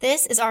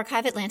This is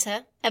Archive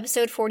Atlanta,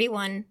 episode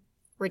 41,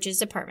 Rich's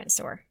Department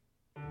Store.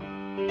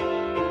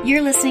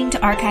 You're listening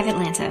to Archive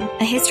Atlanta,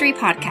 a history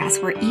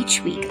podcast where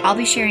each week I'll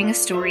be sharing a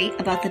story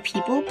about the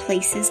people,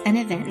 places, and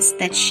events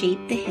that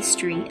shape the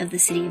history of the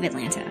city of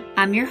Atlanta.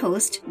 I'm your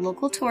host,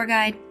 local tour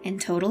guide,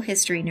 and total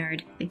history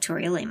nerd,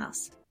 Victoria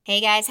Lemos.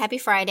 Hey guys, happy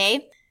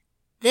Friday.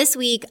 This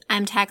week,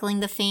 I'm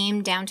tackling the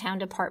famed downtown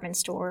department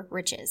store,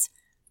 Rich's.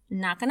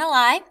 Not gonna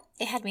lie,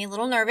 it had me a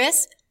little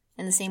nervous,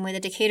 in the same way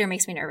that Decatur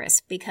makes me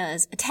nervous,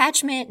 because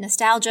attachment,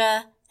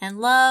 nostalgia, and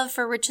love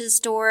for Rich's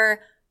store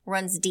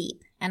runs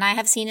deep, and I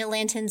have seen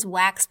Atlantans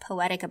wax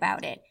poetic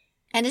about it.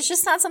 And it's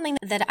just not something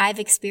that I've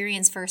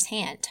experienced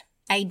firsthand.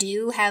 I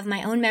do have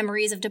my own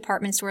memories of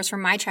department stores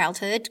from my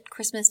childhood,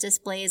 Christmas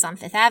displays on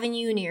Fifth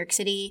Avenue, New York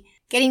City,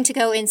 getting to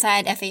go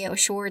inside FAO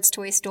Schwarz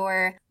toy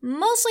store,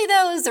 mostly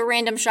those the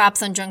random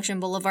shops on Junction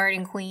Boulevard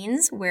in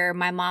Queens, where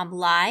my mom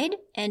lied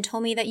and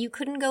told me that you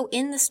couldn't go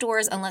in the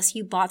stores unless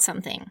you bought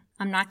something.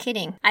 I'm not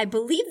kidding. I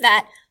believed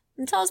that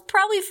until I was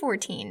probably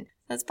 14.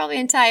 That's probably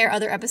an entire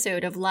other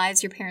episode of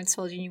lies your parents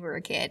told you when you were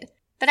a kid.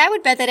 But I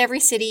would bet that every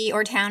city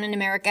or town in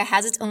America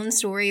has its own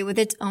story with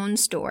its own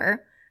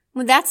store.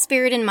 With that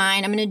spirit in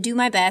mind, I'm going to do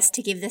my best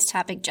to give this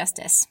topic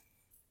justice.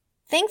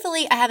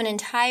 Thankfully, I have an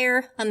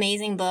entire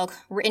amazing book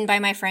written by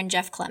my friend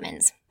Jeff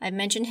Clemens. I've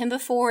mentioned him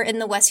before in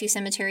the Westview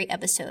Cemetery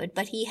episode,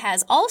 but he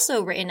has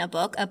also written a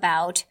book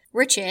about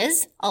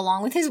Rich's,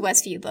 along with his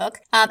Westview book.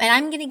 And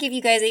I'm going to give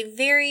you guys a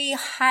very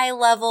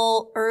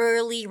high-level,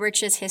 early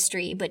Rich's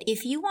history. But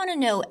if you want to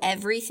know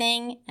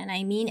everything, and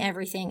I mean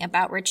everything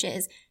about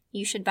Rich's,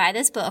 you should buy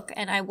this book,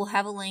 and I will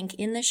have a link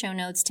in the show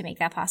notes to make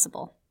that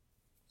possible.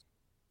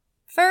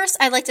 First,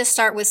 I'd like to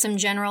start with some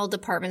general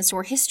department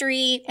store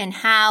history and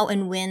how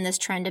and when this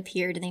trend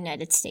appeared in the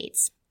United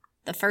States.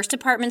 The first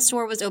department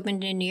store was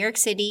opened in New York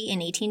City in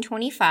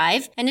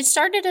 1825, and it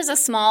started as a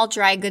small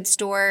dry goods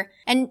store.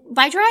 And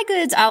by dry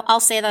goods,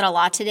 I'll say that a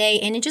lot today,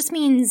 and it just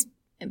means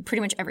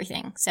pretty much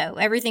everything. So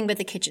everything but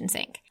the kitchen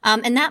sink.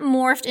 And that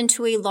morphed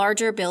into a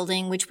larger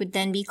building, which would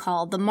then be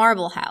called the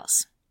Marble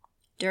House.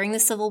 During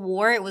the Civil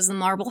War, it was the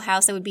Marble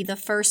House that would be the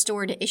first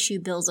store to issue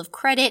bills of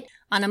credit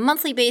on a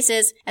monthly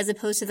basis as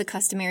opposed to the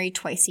customary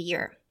twice a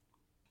year.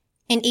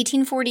 In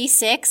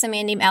 1846, a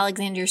man named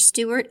Alexander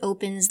Stewart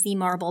opens the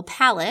Marble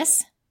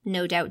Palace,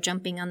 no doubt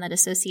jumping on that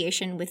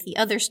association with the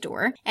other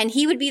store, and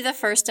he would be the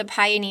first to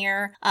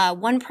pioneer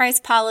one-price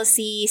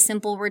policy,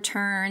 simple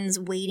returns,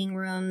 waiting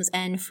rooms,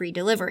 and free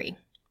delivery.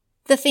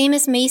 The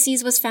famous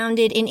Macy's was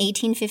founded in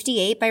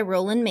 1858 by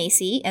Roland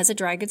Macy as a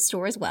dry goods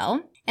store as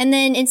well. And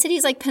then in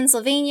cities like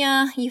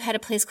Pennsylvania, you had a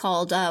place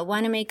called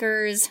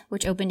Wanamaker's,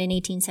 which opened in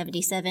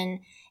 1877.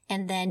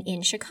 And then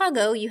in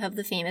Chicago, you have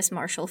the famous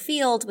Marshall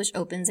Field, which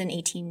opens in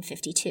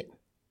 1852.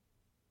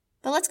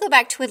 But let's go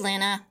back to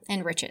Atlanta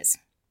and Rich's.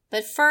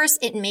 But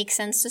first, it makes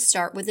sense to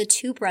start with the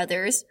two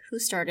brothers who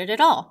started it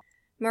all.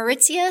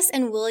 Mauritius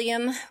and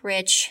William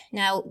Rich.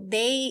 Now,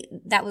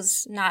 that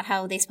was not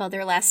how they spelled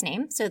their last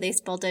name, so they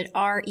spelled it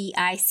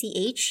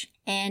R-E-I-C-H,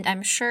 and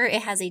I'm sure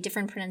it has a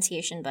different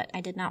pronunciation, but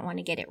I did not want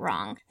to get it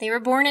wrong. They were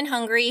born in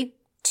Hungary,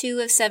 2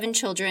 of 7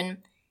 children,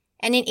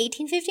 and in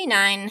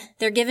 1859,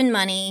 they're given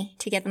money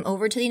to get them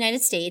over to the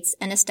United States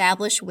and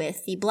establish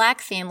with the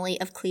Black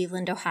family of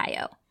Cleveland,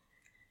 Ohio.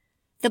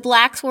 The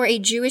Blacks were a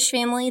Jewish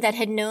family that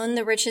had known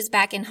the Riches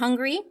back in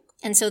Hungary,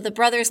 and so the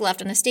brothers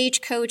left on a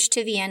stagecoach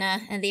to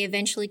Vienna, and they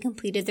eventually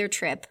completed their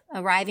trip,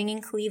 arriving in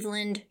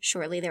Cleveland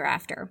shortly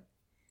thereafter.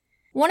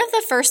 One of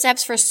the first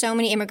steps for so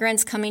many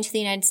immigrants coming to the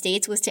United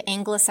States was to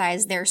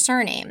anglicize their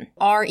surname.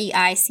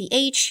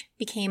 R-E-I-C-H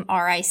became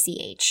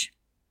R-I-C-H.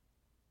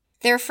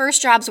 Their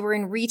first jobs were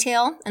in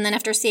retail, and then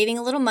after saving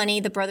a little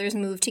money, the brothers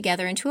moved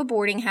together into a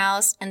boarding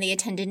house, and they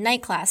attended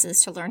night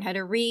classes to learn how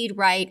to read,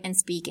 write, and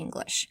speak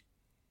English.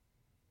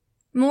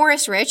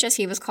 Morris Rich, as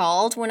he was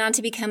called, went on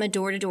to become a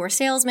door-to-door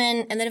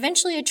salesman and then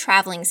eventually a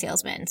traveling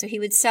salesman, so he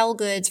would sell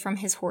goods from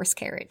his horse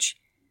carriage.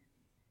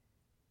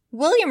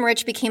 William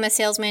Rich became a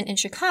salesman in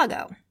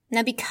Chicago.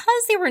 Now, because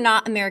they were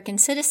not American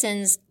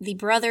citizens, the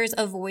brothers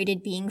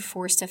avoided being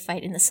forced to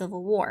fight in the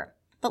Civil War.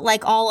 But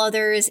like all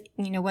others,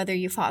 whether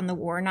you fought in the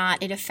war or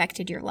not, it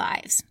affected your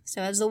lives.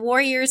 So as the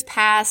war years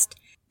passed,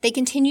 they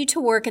continued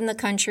to work in the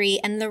country,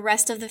 and the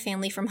rest of the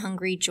family from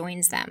Hungary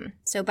joins them.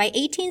 So by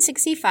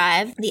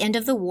 1865, the end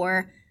of the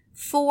war,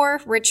 4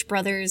 Rich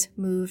brothers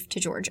moved to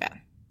Georgia.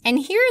 And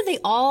here they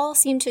all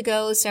seem to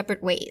go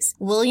separate ways.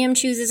 William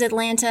chooses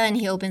Atlanta, and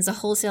he opens a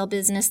wholesale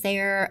business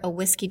there, a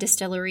whiskey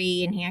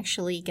distillery, and he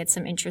actually gets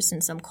some interest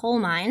in some coal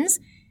mines.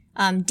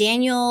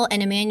 Daniel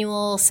and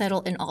Emmanuel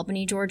settle in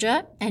Albany,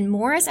 Georgia, and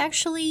Morris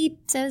actually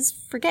says,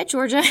 forget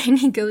Georgia, and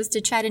he goes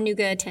to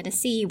Chattanooga,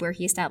 Tennessee, where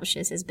he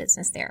establishes his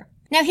business there.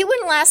 Now, he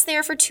wouldn't last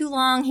there for too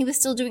long. He was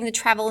still doing the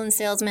travel and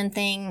salesman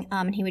thing,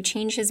 and he would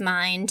change his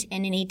mind,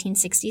 and in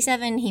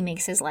 1867, he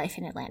makes his life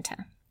in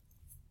Atlanta.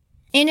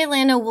 In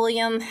Atlanta,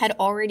 William had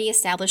already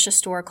established a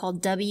store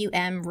called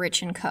W.M.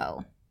 Rich &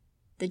 Co.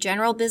 The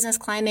general business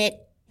climate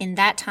in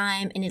that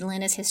time in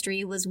Atlanta's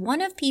history was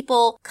one of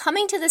people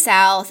coming to the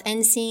South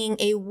and seeing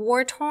a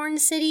war-torn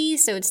city,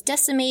 so it's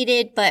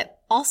decimated, but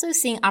also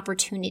seeing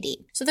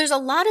opportunity. So there's a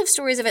lot of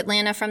stories of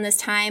Atlanta from this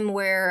time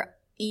where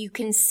you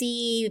can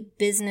see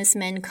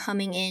businessmen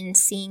coming in,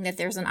 seeing that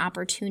there's an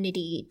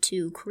opportunity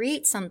to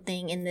create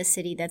something in this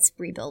city that's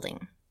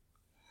rebuilding.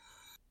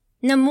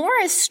 Now,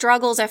 Morris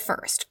struggles at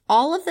first.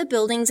 All of the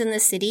buildings in the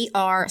city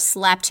are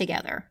slapped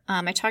together.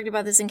 I talked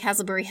about this in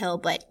Castleberry Hill,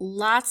 but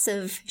lots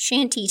of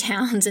shanty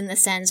towns in the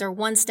sense are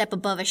one step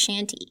above a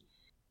shanty.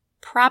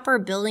 Proper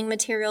building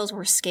materials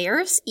were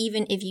scarce,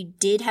 even if you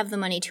did have the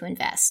money to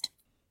invest.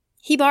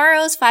 He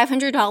borrows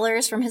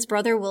 $500 from his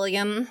brother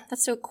William.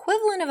 That's the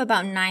equivalent of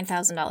about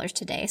 $9,000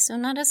 today, so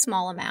not a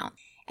small amount.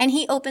 And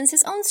he opens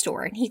his own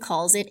store, and he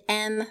calls it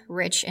M.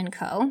 Rich &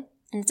 Co.,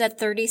 and it's at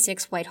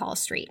 36 Whitehall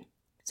Street.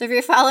 So if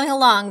you're following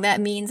along,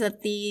 that means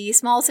that the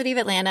small city of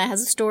Atlanta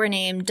has a store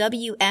named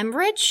W.M.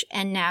 Rich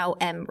and now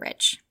M.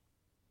 Rich.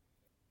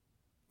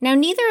 Now,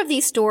 neither of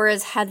these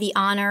stores had the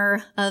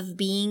honor of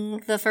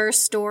being the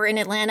first store in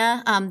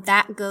Atlanta.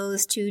 That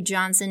goes to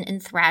Johnson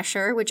and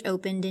Thrasher, which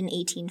opened in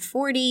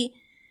 1840,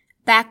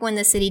 back when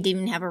the city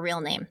didn't even have a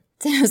real name.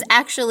 It was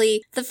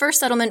actually, the first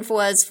settlement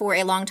was for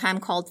a long time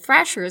called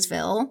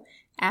Thrashersville,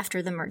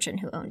 after the merchant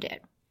who owned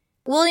it.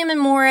 William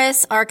and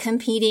Morris are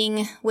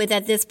competing with,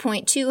 at this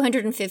point,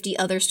 250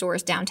 other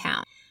stores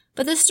downtown.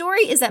 But the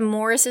story is that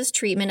Morris's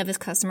treatment of his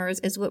customers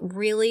is what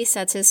really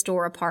sets his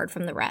store apart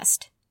from the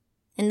rest.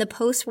 In the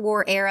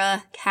post-war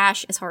era,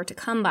 cash is hard to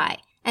come by.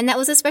 And that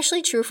was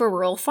especially true for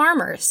rural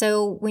farmers.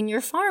 So when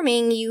you're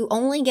farming, you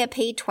only get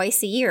paid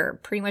twice a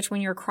year, pretty much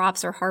when your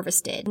crops are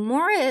harvested.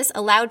 Morris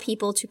allowed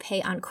people to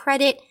pay on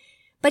credit,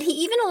 but he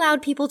even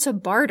allowed people to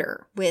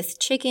barter with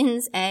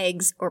chickens,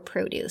 eggs, or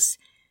produce.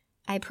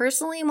 I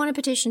personally want a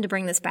petition to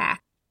bring this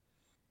back.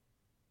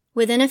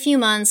 Within a few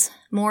months,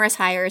 Morris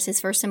hires his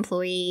first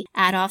employee,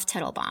 Adolf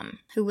Tettelbaum,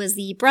 who was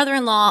the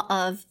brother-in-law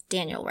of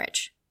Daniel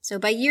Rich. So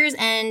by year's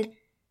end,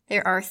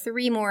 there are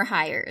 3 more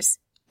hires,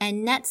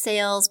 and net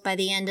sales by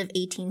the end of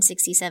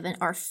 1867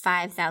 are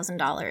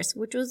 $5,000,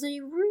 which was a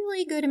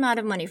really good amount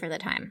of money for the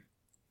time.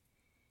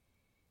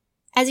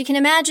 As you can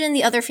imagine,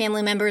 the other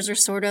family members are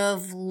sort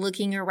of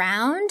looking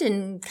around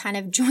and kind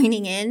of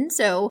joining in.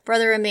 So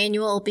brother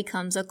Emmanuel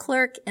becomes a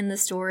clerk in the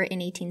store in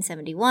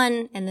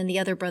 1871, and then the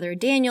other brother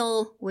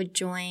Daniel would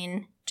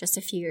join just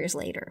a few years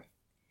later.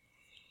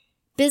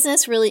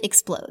 Business really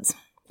explodes,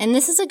 and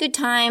this is a good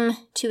time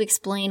to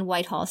explain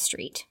Whitehall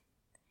Street.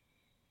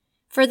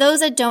 For those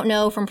that don't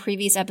know from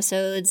previous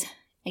episodes,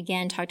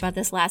 again, talked about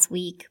this last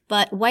week,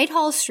 but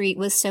Whitehall Street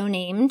was so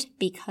named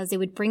because it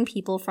would bring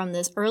people from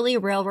this early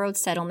railroad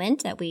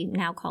settlement that we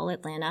now call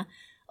Atlanta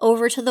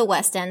over to the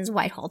West End's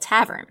Whitehall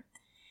Tavern.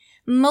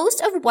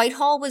 Most of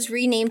Whitehall was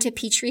renamed to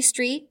Peachtree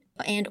Street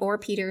and or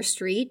Peter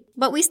Street,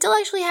 but we still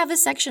actually have a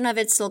section of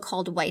it still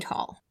called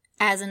Whitehall.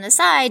 As an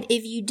aside,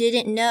 if you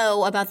didn't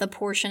know about the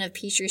portion of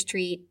Peachtree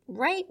Street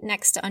right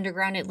next to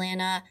Underground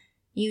Atlanta,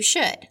 you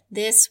should.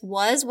 This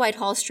was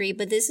Whitehall Street,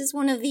 but this is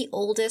one of the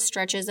oldest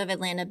stretches of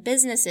Atlanta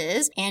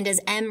businesses, and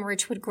as M.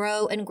 Rich would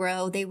grow and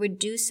grow, they would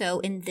do so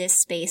in this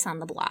space on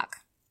the block.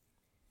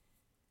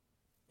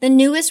 The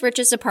newest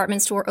richest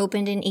department store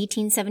opened in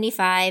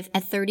 1875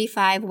 at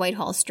 35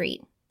 Whitehall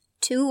Street.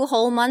 2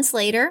 whole months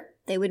later,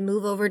 they would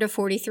move over to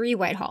 43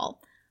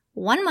 Whitehall.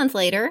 1 month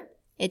later,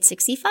 it's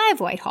 65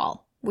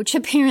 Whitehall, which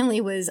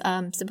apparently was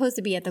supposed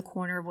to be at the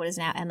corner of what is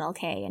now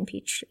MLK and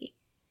Peachtree.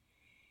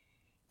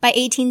 By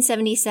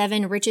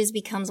 1877, Rich's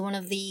becomes one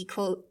of the,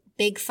 quote,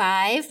 Big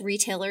 5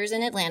 retailers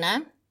in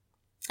Atlanta,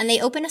 and they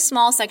open a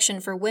small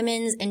section for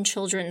women's and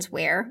children's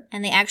wear,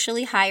 and they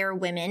actually hire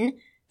women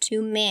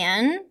to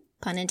man,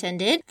 pun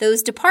intended,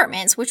 those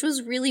departments, which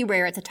was really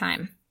rare at the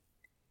time.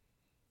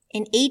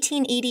 In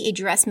 1880, a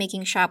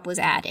dressmaking shop was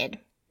added.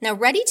 Now,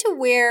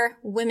 ready-to-wear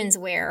women's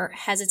wear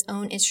has its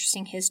own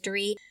interesting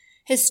history.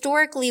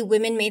 Historically,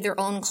 women made their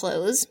own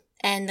clothes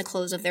and the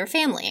clothes of their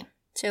family.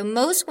 So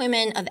most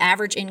women of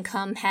average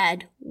income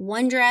had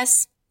 1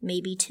 dress,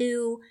 maybe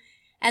 2,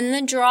 and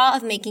the draw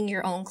of making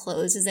your own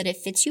clothes is that it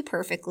fits you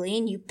perfectly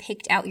and you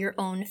picked out your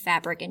own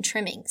fabric and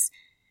trimmings.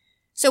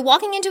 So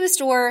walking into a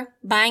store,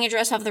 buying a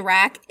dress off the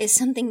rack is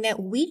something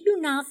that we do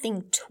not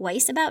think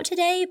twice about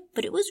today,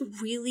 but it was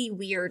really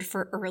weird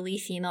for early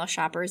female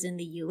shoppers in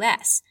the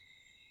U.S.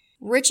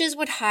 Rich's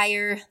would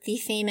hire the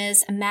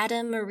famous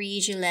Madame Marie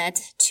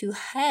Gillette to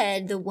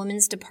head the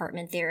women's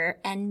department there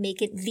and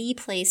make it the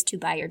place to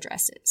buy your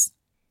dresses.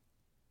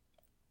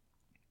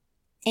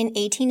 In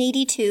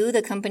 1882,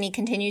 the company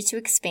continues to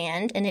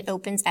expand and it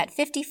opens at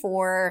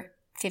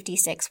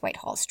 5456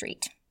 Whitehall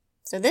Street.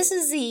 So this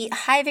is the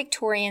high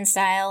Victorian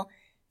style.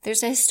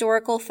 There's a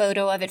historical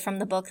photo of it from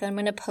the book that I'm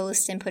going to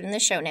post and put in the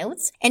show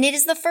notes. And it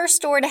is the first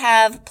store to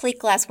have plate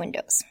glass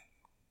windows.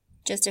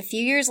 Just a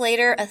few years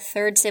later, a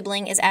 3rd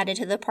sibling is added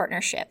to the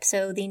partnership,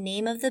 so the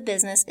name of the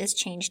business is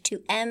changed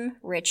to M.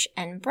 Rich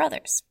and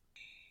Brothers.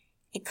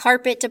 A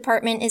carpet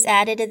department is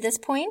added at this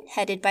point,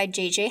 headed by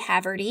J.J.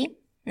 Haverty.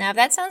 Now, if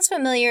that sounds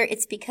familiar,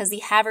 it's because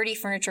the Haverty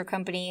Furniture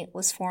Company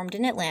was formed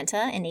in Atlanta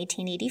in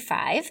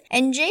 1885,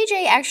 and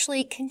J.J.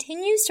 actually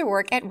continues to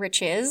work at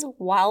Rich's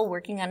while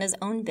working on his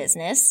own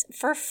business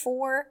for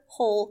 4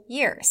 whole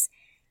years.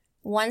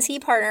 Once he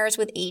partners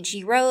with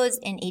A.G. Rhodes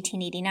in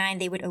 1889,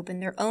 they would open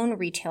their own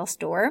retail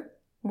store,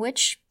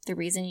 which, the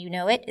reason you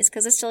know it is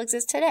because it still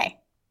exists today.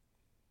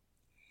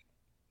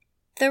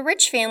 The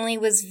Rich family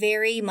was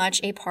very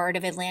much a part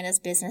of Atlanta's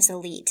business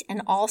elite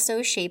and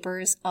also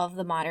shapers of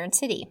the modern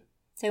city.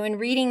 So in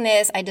reading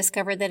this, I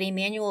discovered that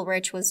Emanuel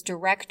Rich was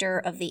director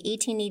of the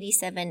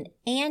 1887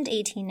 and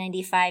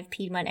 1895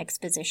 Piedmont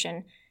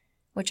Exposition,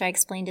 which I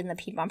explained in the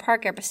Piedmont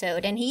Park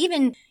episode. And he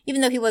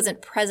even though he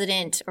wasn't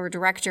president or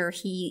director,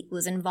 he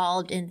was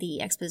involved in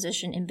the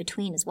exposition in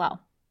between as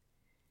well.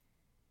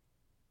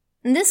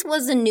 And this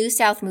was the New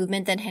South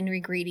movement that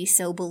Henry Grady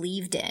so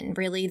believed in.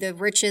 Really, the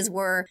Riches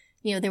were,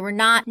 they were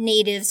not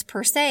natives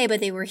per se, but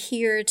they were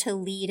here to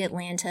lead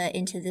Atlanta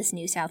into this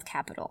New South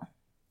capital.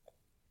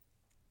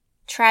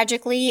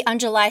 Tragically, on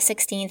July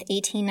 16,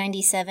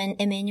 1897,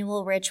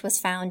 Emanuel Rich was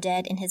found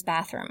dead in his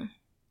bathroom.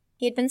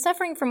 He had been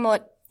suffering from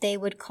what they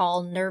would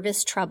call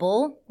nervous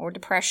trouble or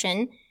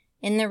depression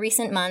in the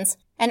recent months,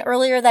 and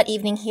earlier that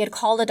evening he had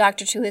called a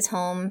doctor to his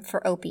home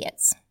for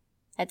opiates.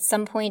 At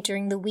some point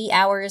during the wee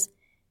hours,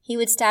 he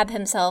would stab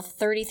himself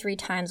 33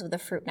 times with a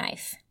fruit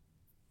knife.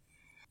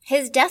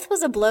 His death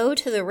was a blow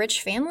to the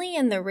Rich family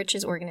and the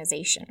Riches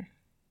organization.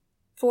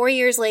 4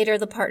 years later,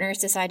 the partners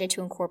decided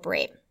to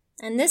incorporate,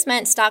 and this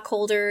meant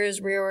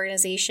stockholders,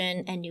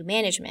 reorganization, and new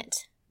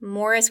management.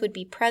 Morris would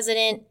be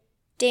president,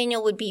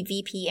 Daniel would be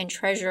VP and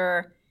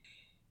treasurer,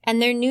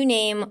 and their new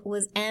name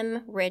was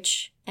M.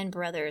 Rich and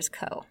Brothers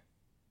Co.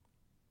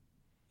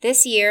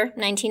 This year,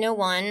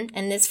 1901,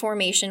 and this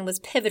formation was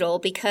pivotal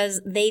because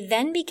they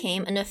then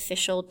became an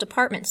official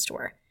department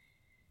store.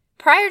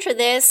 Prior to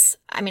this,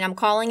 I'm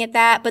calling it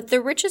that, but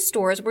the Rich's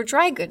stores were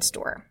dry goods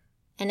store.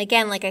 And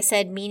again, like I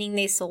said, meaning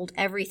they sold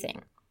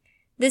everything.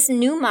 This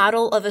new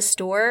model of a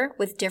store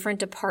with different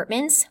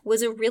departments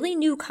was a really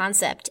new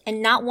concept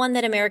and not one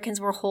that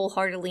Americans were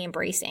wholeheartedly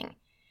embracing.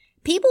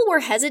 People were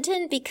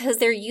hesitant because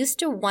they're used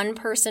to one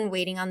person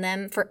waiting on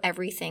them for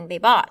everything they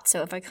bought.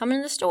 So if I come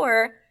in the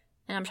store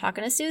and I'm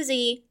talking to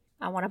Susie,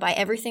 I want to buy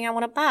everything I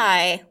want to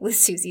buy with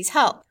Susie's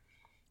help.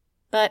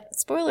 But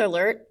spoiler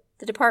alert,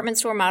 the department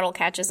store model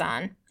catches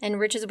on, and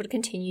Riches would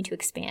continue to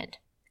expand.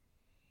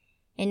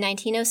 In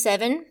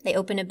 1907, they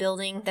opened a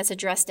building that's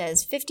addressed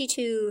as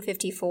 52,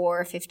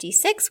 54,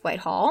 56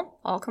 Whitehall,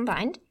 all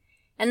combined.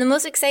 And the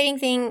most exciting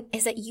thing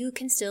is that you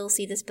can still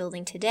see this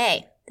building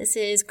today. This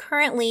is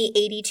currently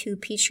 82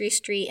 Peachtree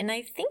Street, and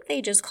I think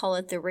they just call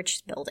it the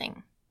Rich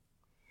Building.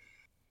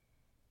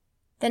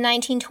 The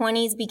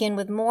 1920s begin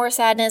with more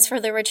sadness for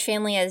the Rich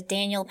family as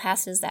Daniel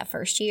passes that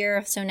first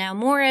year, so now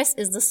Morris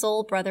is the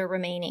sole brother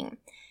remaining.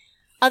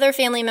 Other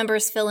family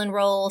members fill in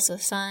roles, so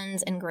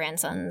sons and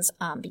grandsons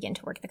begin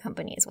to work at the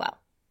company as well.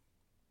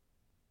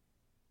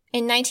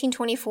 In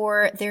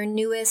 1924, their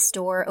newest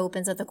store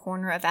opens at the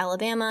corner of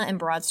Alabama and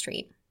Broad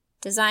Street.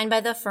 Designed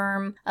by the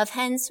firm of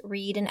Hence,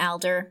 Reed, and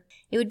Alder,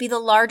 it would be the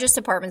largest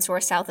department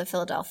store south of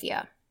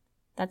Philadelphia.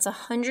 That's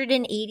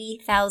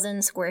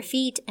 180,000 square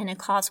feet, and it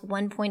costs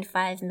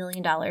 $1.5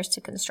 million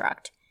to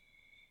construct.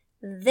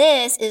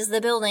 This is the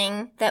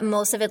building that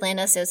most of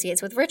Atlanta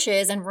associates with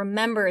Riches and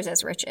remembers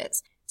as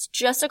Riches. It's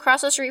just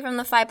across the street from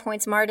the Five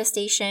Points MARTA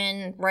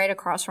station, right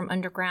across from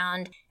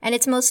Underground, and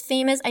its most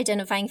famous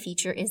identifying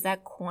feature is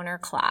that corner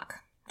clock.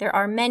 There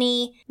are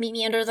many meet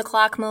me under the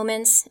clock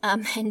moments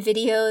and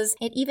videos.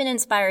 It even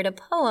inspired a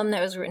poem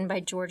that was written by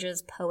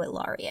Georgia's poet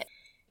laureate.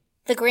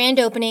 The grand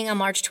opening on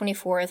March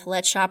 24th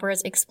let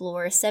shoppers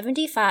explore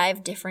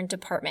 75 different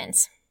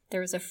departments.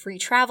 There was a free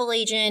travel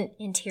agent,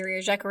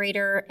 interior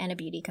decorator, and a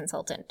beauty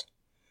consultant.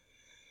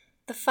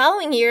 The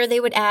following year, they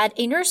would add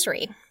a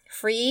nursery,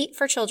 free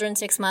for children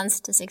 6 months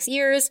to 6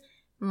 years.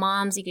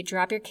 Moms, you could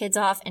drop your kids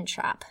off and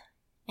shop.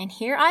 And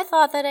here I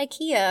thought that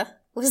IKEA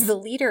was the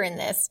leader in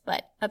this,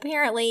 but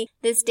apparently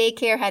this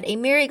daycare had a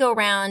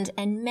merry-go-round,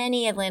 and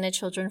many Atlanta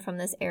children from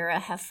this era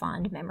have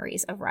fond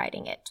memories of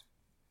riding it.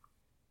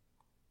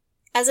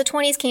 As the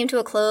 20s came to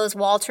a close,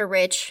 Walter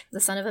Rich, the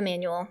son of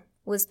Emanuel,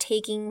 was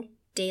taking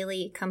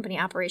daily company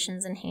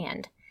operations in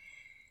hand.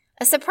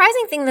 A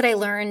surprising thing that I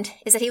learned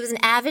is that he was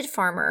an avid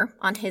farmer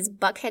on his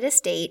Buckhead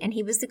estate, and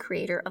he was the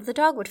creator of the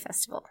Dogwood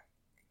Festival.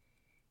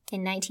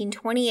 In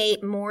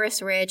 1928,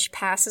 Morris Rich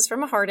passes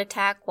from a heart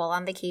attack while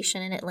on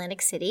vacation in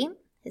Atlantic City.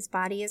 His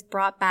body is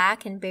brought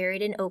back and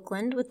buried in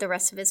Oakland with the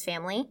rest of his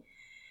family.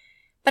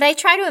 But I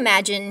try to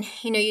imagine,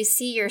 you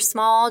see your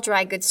small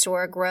dry goods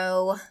store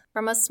grow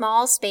from a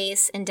small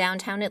space in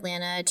downtown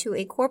Atlanta to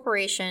a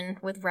corporation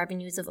with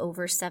revenues of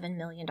over $7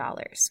 million.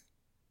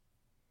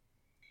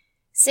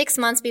 6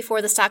 months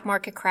before the stock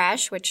market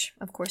crash, which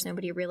of course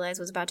nobody realized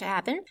was about to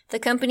happen, the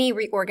company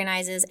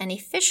reorganizes and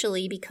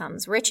officially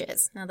becomes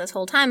Riches. Now this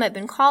whole time I've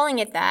been calling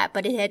it that,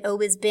 but it had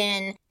always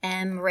been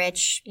M.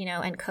 Rich,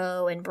 and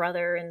Co. and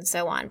Brother and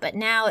so on. But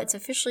now it's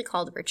officially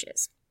called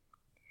Riches.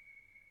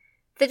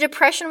 The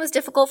Depression was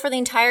difficult for the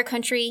entire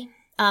country,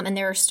 and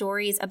there are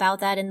stories about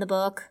that in the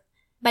book.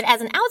 But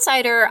as an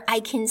outsider, I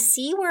can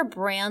see where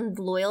brand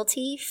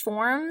loyalty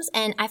forms,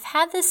 and I've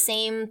had the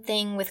same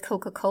thing with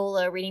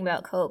Coca-Cola, reading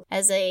about Coke.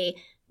 As a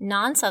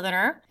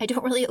Non-Southerner, I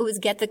don't really always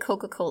get the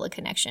Coca-Cola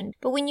connection.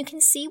 But when you can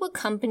see what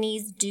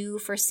companies do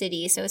for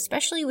cities, so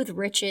especially with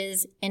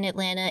Riches in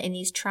Atlanta in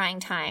these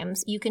trying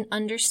times, you can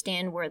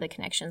understand where the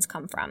connections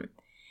come from.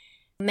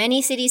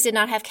 Many cities did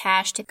not have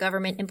cash to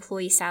government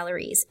employee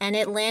salaries, and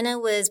Atlanta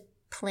was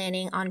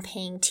planning on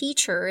paying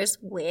teachers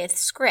with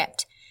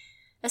script.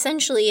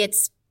 Essentially,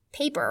 it's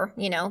paper,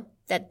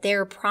 that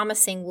they're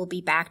promising will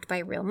be backed by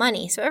real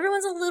money. So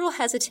everyone's a little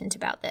hesitant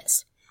about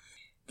this.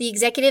 The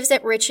executives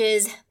at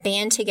Riches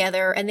band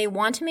together and they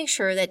want to make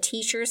sure that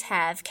teachers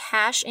have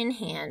cash in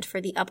hand for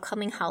the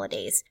upcoming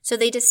holidays. So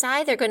they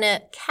decide they're going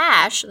to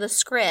cash the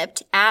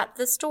script at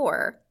the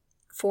store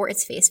for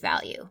its face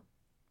value.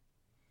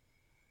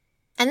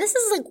 And this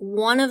is like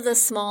one of the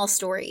small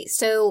stories.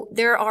 So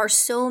there are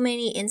so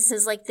many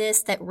instances like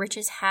this that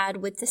Riches had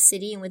with the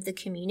city and with the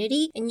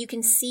community, and you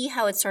can see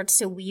how it starts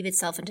to weave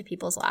itself into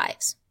people's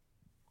lives.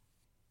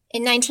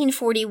 In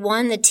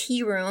 1941, the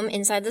tea room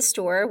inside the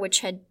store, which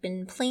had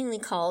been plainly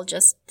called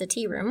just the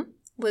tea room,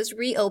 was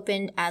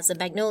reopened as a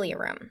Magnolia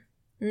Room.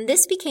 And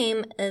this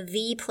became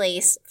the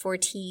place for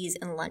teas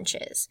and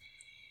lunches.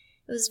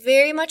 It was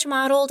very much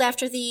modeled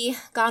after the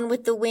Gone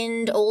with the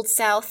Wind Old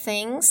South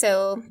thing,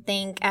 so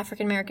think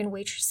African-American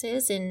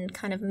waitresses in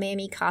kind of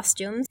mammy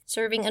costumes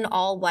serving an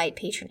all-white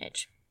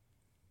patronage.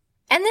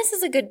 And this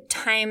is a good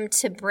time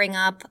to bring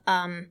up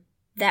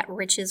that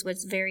Riches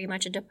was very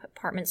much a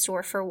department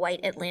store for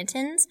white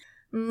Atlantans.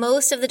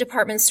 Most of the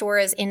department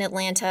stores in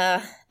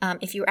Atlanta,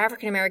 if you were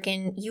African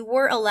American, you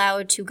were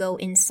allowed to go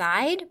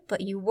inside,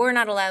 but you were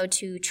not allowed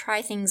to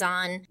try things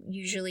on,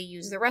 usually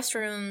use the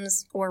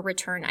restrooms or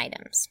return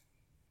items.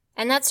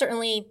 And that's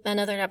certainly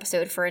another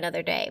episode for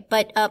another day.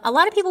 But a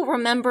lot of people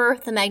remember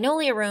the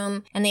Magnolia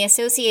Room, and they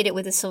associate it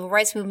with the Civil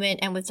Rights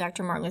Movement and with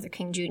Dr. Martin Luther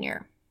King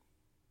Jr.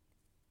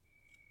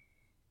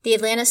 The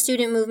Atlanta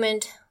student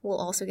movement will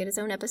also get its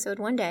own episode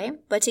one day.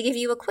 But to give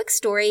you a quick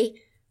story,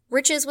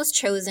 Riches was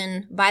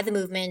chosen by the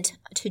movement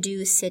to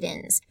do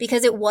sit-ins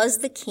because it was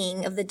the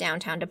king of the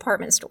downtown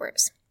department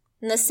stores.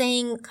 And the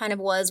saying kind of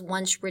was,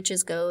 once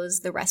Riches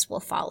goes, the rest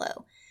will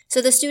follow.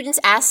 So the students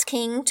asked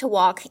King to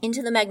walk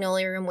into the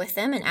Magnolia Room with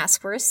them and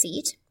ask for a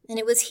seat. And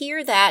it was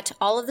here that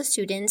all of the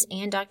students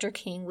and Dr.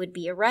 King would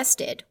be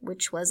arrested,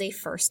 which was a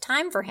first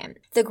time for him.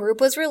 The group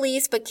was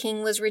released, but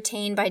King was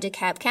retained by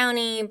DeKalb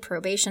County,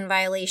 probation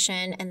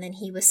violation, and then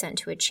he was sent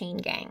to a chain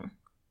gang.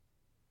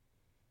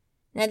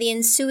 Now, the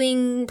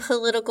ensuing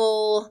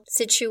political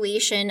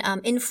situation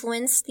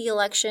influenced the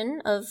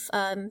election of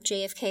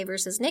JFK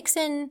versus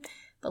Nixon.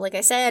 But like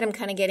I said, I'm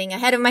kind of getting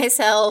ahead of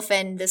myself,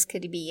 and this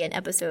could be an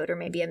episode or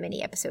maybe a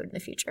mini episode in the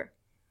future.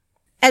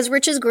 As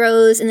Riches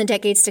grows in the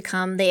decades to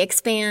come, they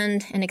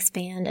expand and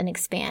expand and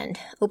expand,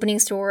 opening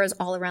stores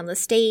all around the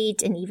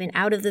state and even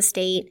out of the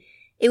state.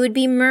 It would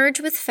be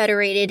merged with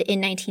Federated in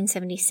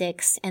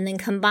 1976 and then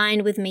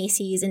combined with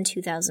Macy's in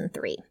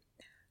 2003.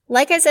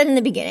 Like I said in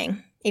the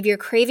beginning, if you're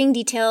craving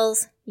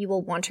details, you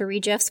will want to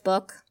read Jeff's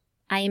book.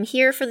 I am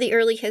here for the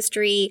early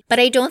history, but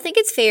I don't think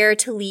it's fair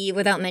to leave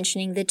without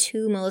mentioning the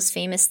two most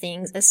famous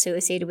things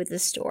associated with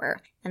this store,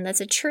 and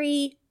that's a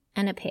tree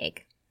and a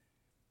pig.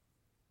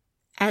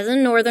 As a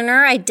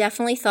Northerner, I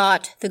definitely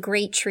thought the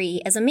Great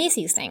Tree as a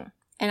Macy's thing,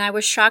 and I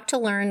was shocked to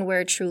learn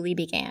where it truly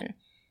began.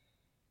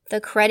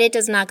 The credit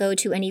does not go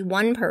to any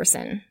one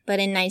person, but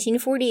in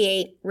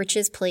 1948,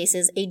 Riches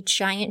places a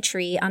giant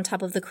tree on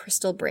top of the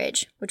Crystal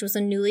Bridge, which was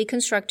a newly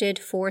constructed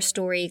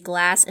 4-story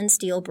glass and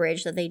steel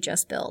bridge that they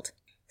just built.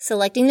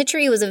 Selecting the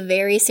tree was a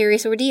very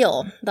serious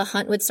ordeal. The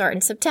hunt would start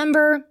in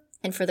September,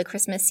 and for the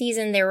Christmas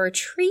season, there were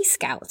tree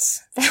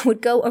scouts that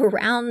would go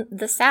around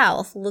the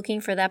South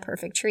looking for that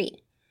perfect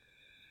tree.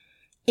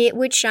 It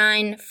would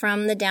shine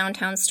from the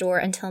downtown store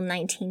until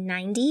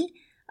 1990,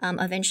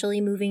 eventually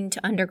moving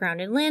to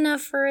underground Atlanta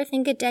for, I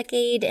think, a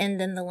decade, and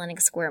then the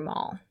Lenox Square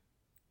Mall.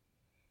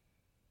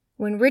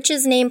 When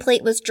Riches'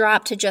 nameplate was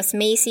dropped to just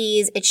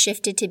Macy's, it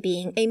shifted to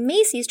being a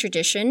Macy's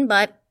tradition,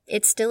 but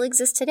it still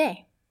exists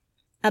today.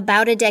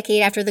 About a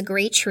decade after the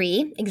Great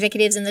Tree,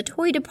 executives in the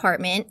toy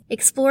department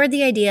explored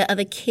the idea of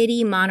a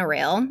kiddie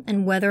monorail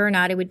and whether or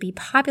not it would be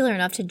popular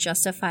enough to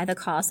justify the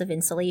cost of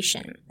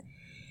installation.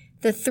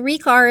 The 3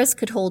 cars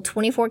could hold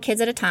 24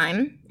 kids at a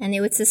time, and they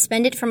would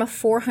suspend it from a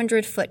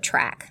 400-foot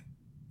track.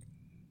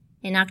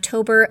 In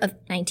October of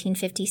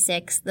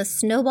 1956, the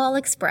Snowball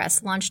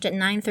Express launched at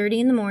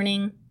 9:30 in the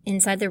morning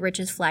inside the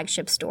Riches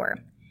flagship store.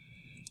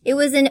 It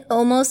was an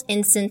almost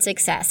instant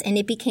success, and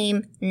it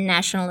became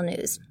national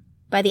news.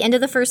 By the end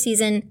of the first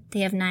season,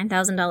 they have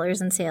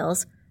 $9,000 in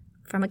sales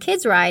from a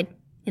kids' ride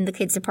in the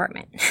kids'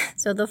 department.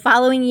 So the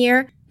following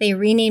year, they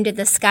renamed it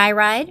the Sky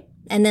Ride,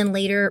 and then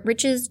later,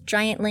 Riches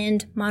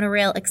Giantland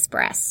Monorail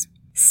Express.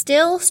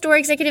 Still, store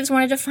executives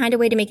wanted to find a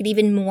way to make it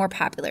even more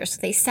popular. So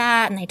they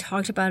sat and they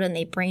talked about it and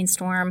they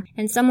brainstormed.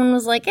 And someone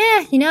was like,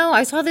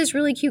 I saw this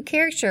really cute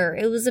character.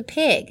 It was a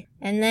pig.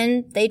 And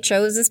then they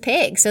chose this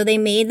pig. So they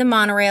made the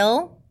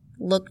monorail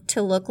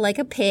look like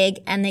a pig,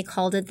 and they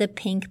called it the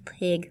Pink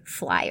Pig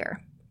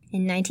Flyer.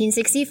 In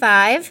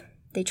 1965,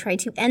 they tried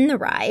to end the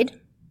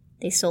ride.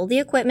 They sold the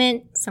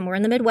equipment somewhere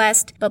in the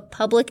Midwest, but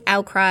public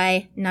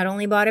outcry not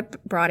only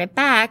brought it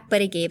back,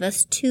 but it gave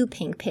us 2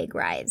 Pink Pig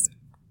rides.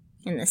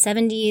 In the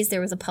 70s, there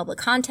was a public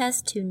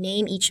contest to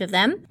name each of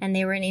them, and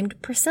they were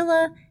named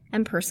Priscilla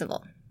and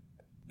Percival.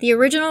 The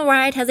original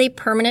ride has a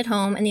permanent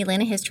home in the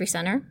Atlanta History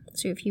Center,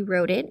 so if you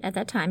rode it at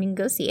that time, you can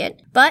go see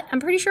it. But I'm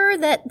pretty sure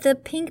that the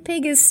Pink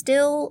Pig is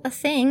still a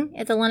thing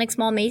at the Lenox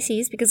Mall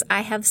Macy's because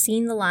I have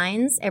seen the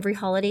lines every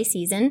holiday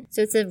season.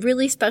 So it's a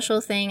really special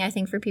thing, I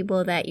think, for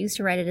people that used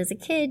to ride it as a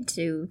kid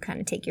to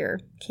kind of take your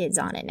kids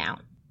on it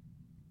now.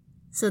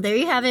 So there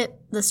you have it,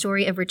 the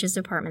story of Rich's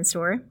Department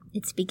Store,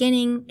 its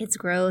beginning, its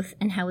growth,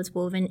 and how it's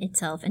woven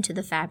itself into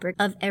the fabric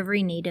of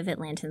every native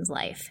Atlantan's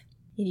life.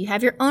 If you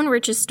have your own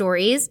Rich's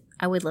stories,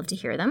 I would love to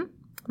hear them.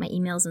 My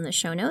email's in the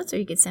show notes, or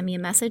you could send me a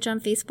message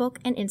on Facebook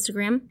and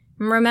Instagram.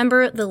 And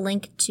remember, the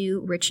link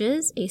to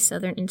Rich's, a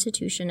Southern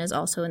institution, is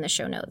also in the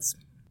show notes.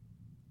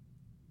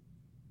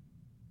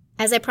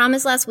 As I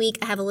promised last week,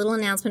 I have a little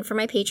announcement for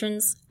my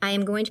patrons. I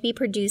am going to be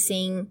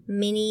producing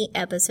mini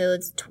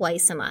episodes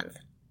twice a month.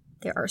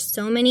 There are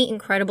so many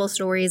incredible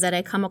stories that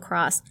I come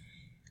across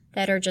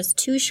that are just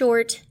too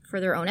short for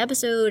their own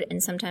episode,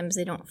 and sometimes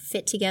they don't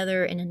fit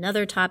together in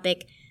another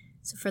topic.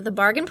 So for the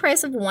bargain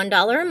price of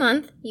 $1 a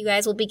month, you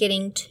guys will be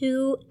getting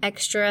 2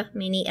 extra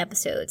mini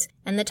episodes.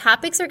 And the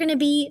topics are going to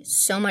be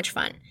so much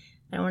fun.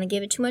 I don't want to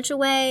give it too much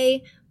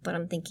away, but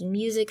I'm thinking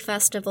music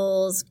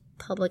festivals,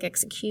 public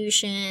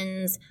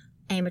executions,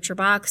 amateur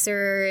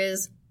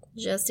boxers,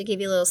 just to give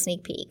you a little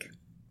sneak peek.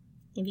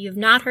 If you have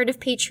not heard of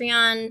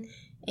Patreon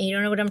and you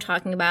don't know what I'm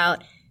talking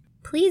about,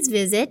 please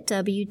visit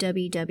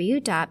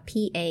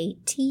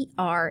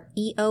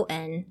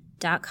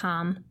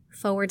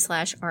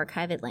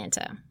www.patreon.com/Archive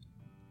Atlanta.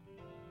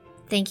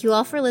 Thank you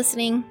all for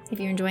listening. If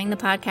you're enjoying the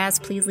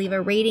podcast, please leave a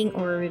rating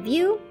or a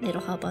review.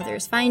 It'll help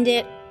others find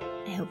it.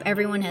 I hope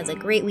everyone has a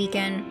great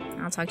weekend.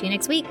 I'll talk to you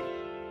next week.